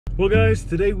Well guys,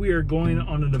 today we are going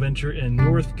on an adventure in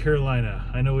North Carolina.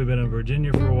 I know we've been in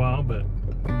Virginia for a while, but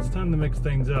it's time to mix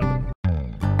things up.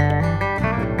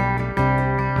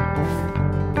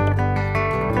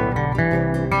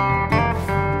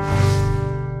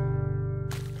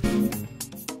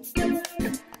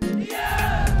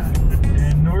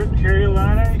 In North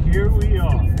Carolina, here we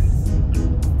are.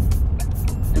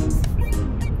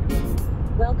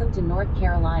 Welcome to North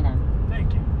Carolina.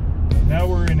 Thank you. Now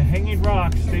we're in Hanging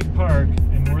Rock State Park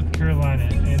in North Carolina,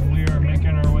 and we are making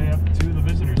our way up to the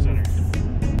visitor center.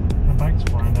 The bike's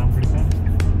flying down pretty fast.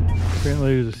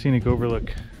 Apparently there's a scenic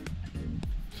overlook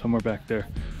somewhere back there.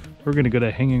 We're gonna go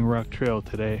to Hanging Rock Trail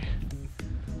today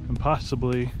and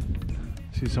possibly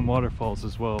see some waterfalls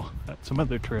as well at some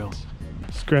other trails.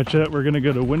 Scratch that, we're gonna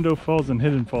go to Window Falls and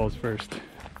Hidden Falls first.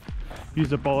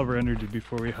 Use up all of our energy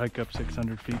before we hike up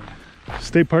 600 feet.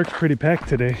 State Park's pretty packed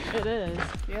today. It is,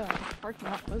 yeah. The parking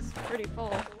lot was pretty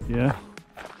full. Yeah.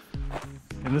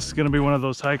 And this is going to be one of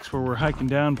those hikes where we're hiking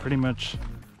down pretty much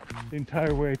the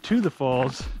entire way to the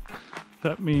falls.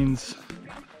 That means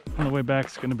on the way back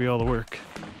it's going to be all the work.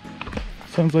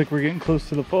 Sounds like we're getting close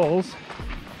to the falls.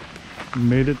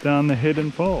 Made it down the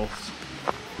Hidden Falls.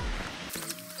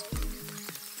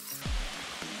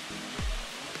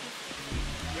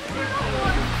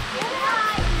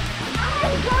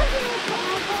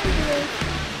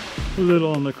 A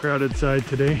little on the crowded side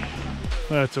today.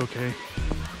 That's okay.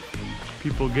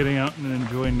 People getting out and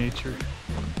enjoying nature.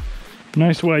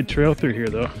 Nice wide trail through here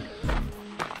though.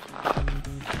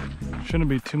 Shouldn't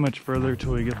be too much further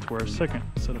till we get to our second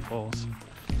set of falls.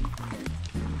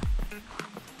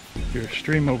 There's a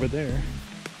stream over there.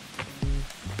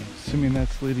 Assuming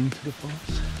that's leading to the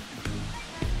falls.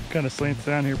 Kind of slants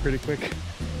down here pretty quick.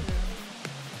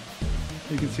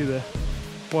 You can see the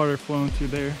water flowing through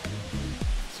there.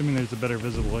 Assuming there's a better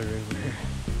visible area over here.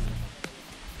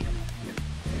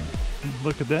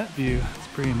 Look at that view, it's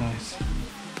pretty nice.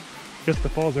 I guess the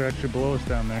falls are actually below us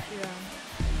down there. Yeah.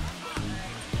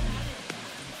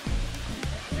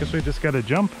 Guess we just gotta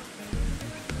jump.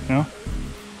 No?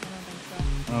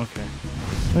 I don't think so. Okay.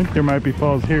 I think there might be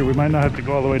falls here. We might not have to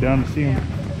go all the way down to see them.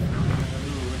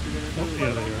 Oh,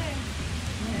 yeah, they are.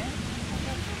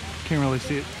 Can't really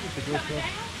see it with the GoPro.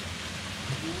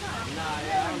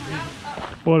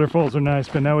 Waterfalls are nice,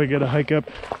 but now we gotta hike up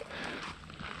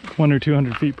 100 or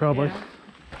 200 feet probably. Yeah.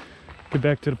 Get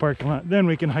back to the parking lot. Then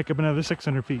we can hike up another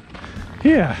 600 feet.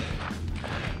 Yeah,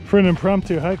 for an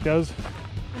impromptu hike, it's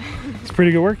a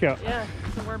pretty good workout. Yeah,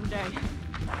 it's a warm day.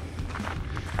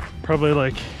 Probably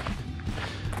like,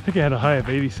 I think I had a high of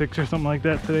 86 or something like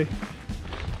that today.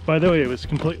 By the way, it was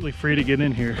completely free to get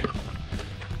in here.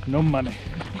 No money.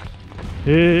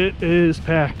 It is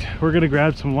packed. We're gonna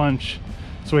grab some lunch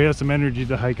so we have some energy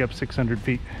to hike up 600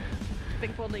 feet. I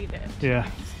think we'll need it. Yeah,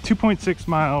 2.6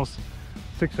 miles,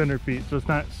 600 feet, so it's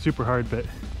not super hard, but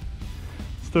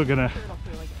still gonna, Sure it'll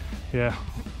feel like it. yeah,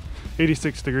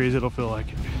 86 degrees, it'll feel like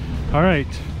it. All right,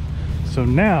 so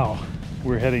now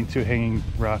we're heading to Hanging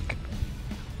Rock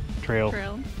Trail.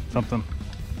 Something.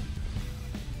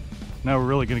 Now we're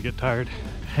really gonna get tired.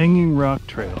 Hanging Rock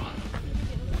Trail.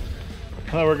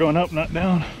 Well, we're going up, not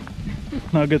down.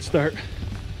 Not a good start.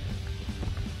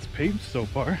 It's paved so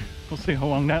far. We'll see how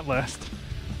long that lasts.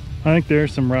 I think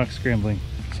there's some rock scrambling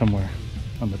somewhere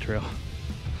on the trail.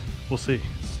 We'll see.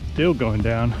 Still going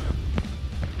down.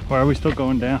 Why are we still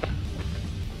going down?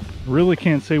 Really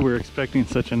can't say we're expecting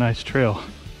such a nice trail.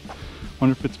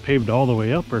 Wonder if it's paved all the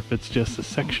way up or if it's just a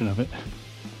section of it.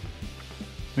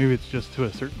 Maybe it's just to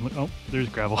a certain, oh, there's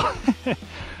gravel. That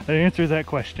answers that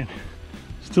question.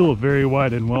 Still a very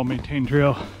wide and well-maintained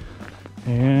trail.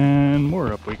 And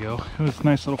more up we go. It was a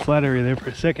nice little flat area there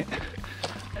for a second.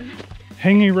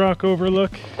 Hanging Rock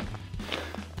Overlook,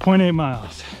 0.8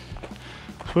 miles.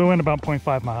 So we went about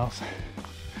 0.5 miles.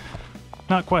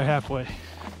 Not quite halfway.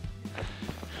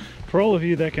 For all of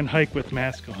you that can hike with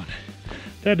mask on,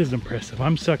 that is impressive.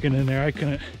 I'm sucking in there. I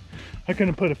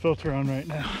couldn't put a filter on right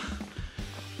now.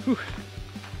 Whew.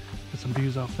 Get some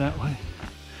views off that way.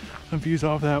 Some views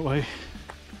off that way.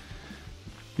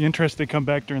 Be interested to come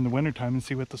back during the winter time and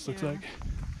see what this looks like.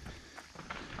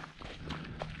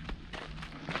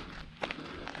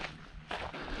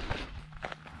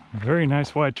 Very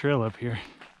nice wide trail up here.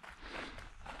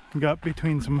 Got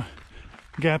between some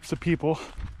gaps of people.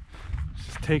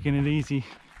 Just taking it easy.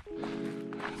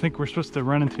 I think we're supposed to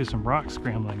run into some rock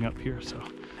scrambling up here, so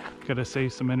gotta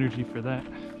save some energy for that.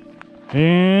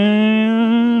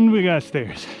 And we got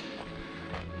stairs.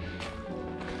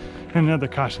 And another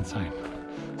caution sign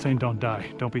saying don't die,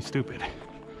 don't be stupid.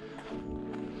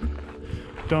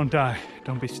 Don't die,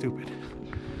 don't be stupid.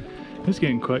 It's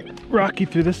getting quite rocky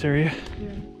through this area. Yeah.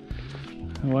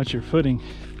 And watch your footing.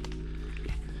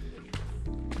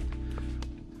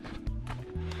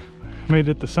 Made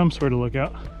it to some sort of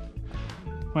lookout.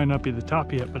 Might not be the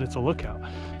top yet, but it's a lookout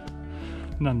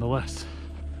nonetheless.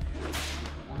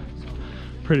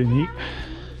 Pretty neat.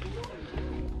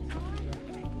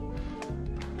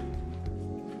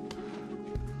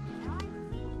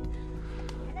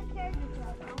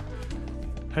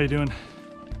 How you doing?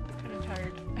 Kind of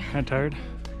tired. Kind of tired?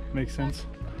 Makes sense.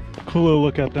 Cool little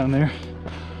lookout down there.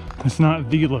 It's not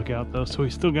the lookout though, so we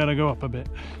still gotta go up a bit.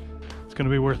 It's gonna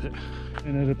be worth it.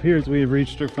 And it appears we have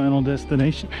reached our final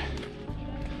destination.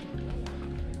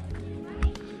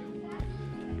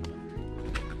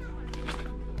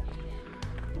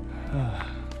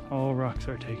 All rocks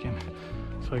are taken,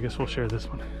 so I guess we'll share this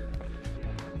one.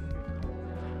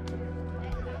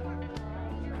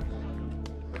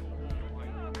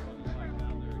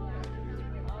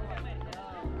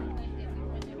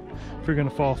 If you're gonna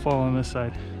fall on this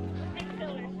side.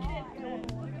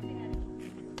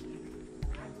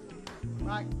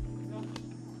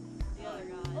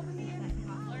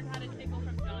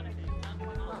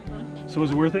 So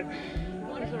was it worth it?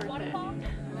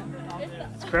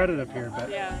 It's crowded up here, but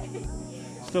Yeah.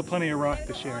 still plenty of rock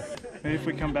to share. Maybe if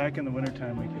we come back in the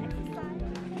wintertime, we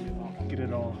can get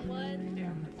it all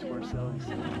to ourselves.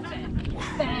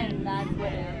 Ben, that's what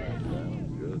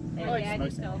happened. And Daddy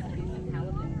still has to do some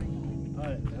halibut.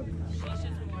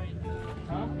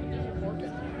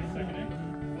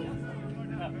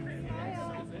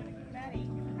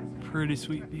 Pretty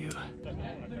sweet view.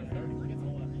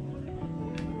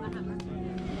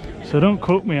 So don't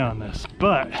quote me on this,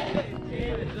 but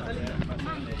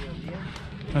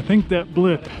I think that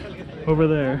blip over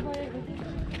there,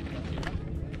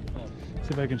 see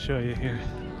if I can show you here.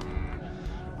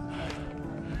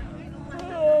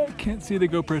 Can't see the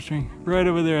GoPro string. Right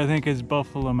over there I think is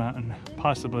Buffalo Mountain,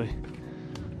 possibly.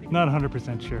 Not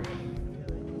 100% sure.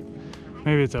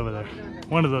 Maybe it's over there.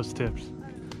 One of those tips.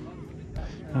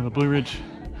 And the Blue Ridge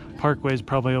Parkway is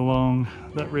probably along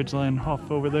that ridgeline off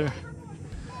over there.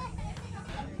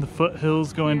 The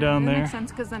foothills going down that there. Makes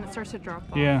sense because then it starts to drop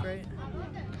off, Yeah. right?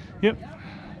 Yep.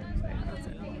 That's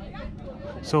it.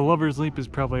 So Lover's Leap is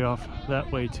probably off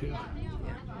that way too.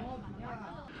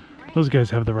 Those guys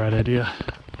have the right idea.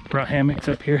 Brought hammocks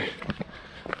up here.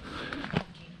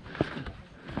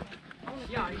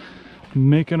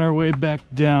 Making our way back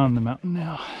down the mountain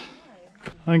now.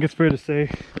 I think it's fair to say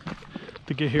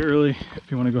to get here early if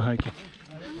you want to go hiking.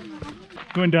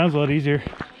 Going down's a lot easier.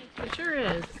 It sure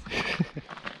is.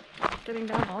 Getting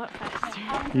down a lot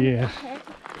faster. Yeah.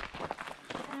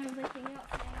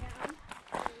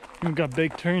 You've got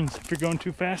big turns if you're going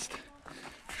too fast.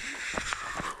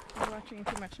 You're watching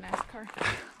too much NASCAR.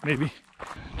 Maybe.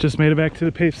 Just made it back to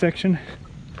the paved section.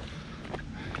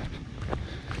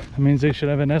 That means they should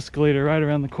have an escalator right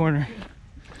around the corner.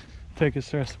 Take us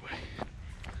the rest of the way.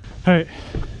 Alright,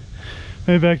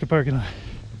 made it back to parking lot.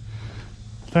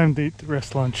 Time to eat the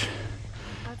rest lunch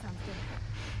That sounds good.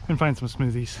 and find some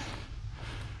smoothies.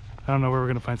 I don't know where we're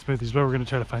gonna find smoothies, but we're gonna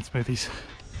try to find smoothies.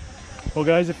 Well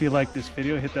guys, if you liked this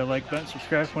video, hit that like button,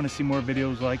 subscribe if you want to see more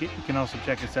videos like it. You can also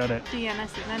check us out at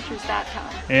DnSAdventures.com.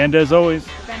 And as always,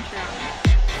 Adventure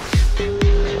on.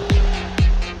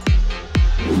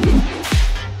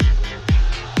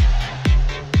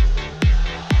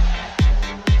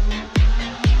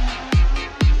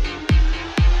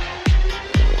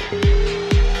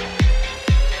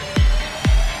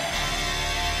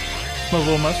 smells a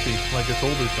little musty, like it's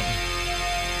old or something.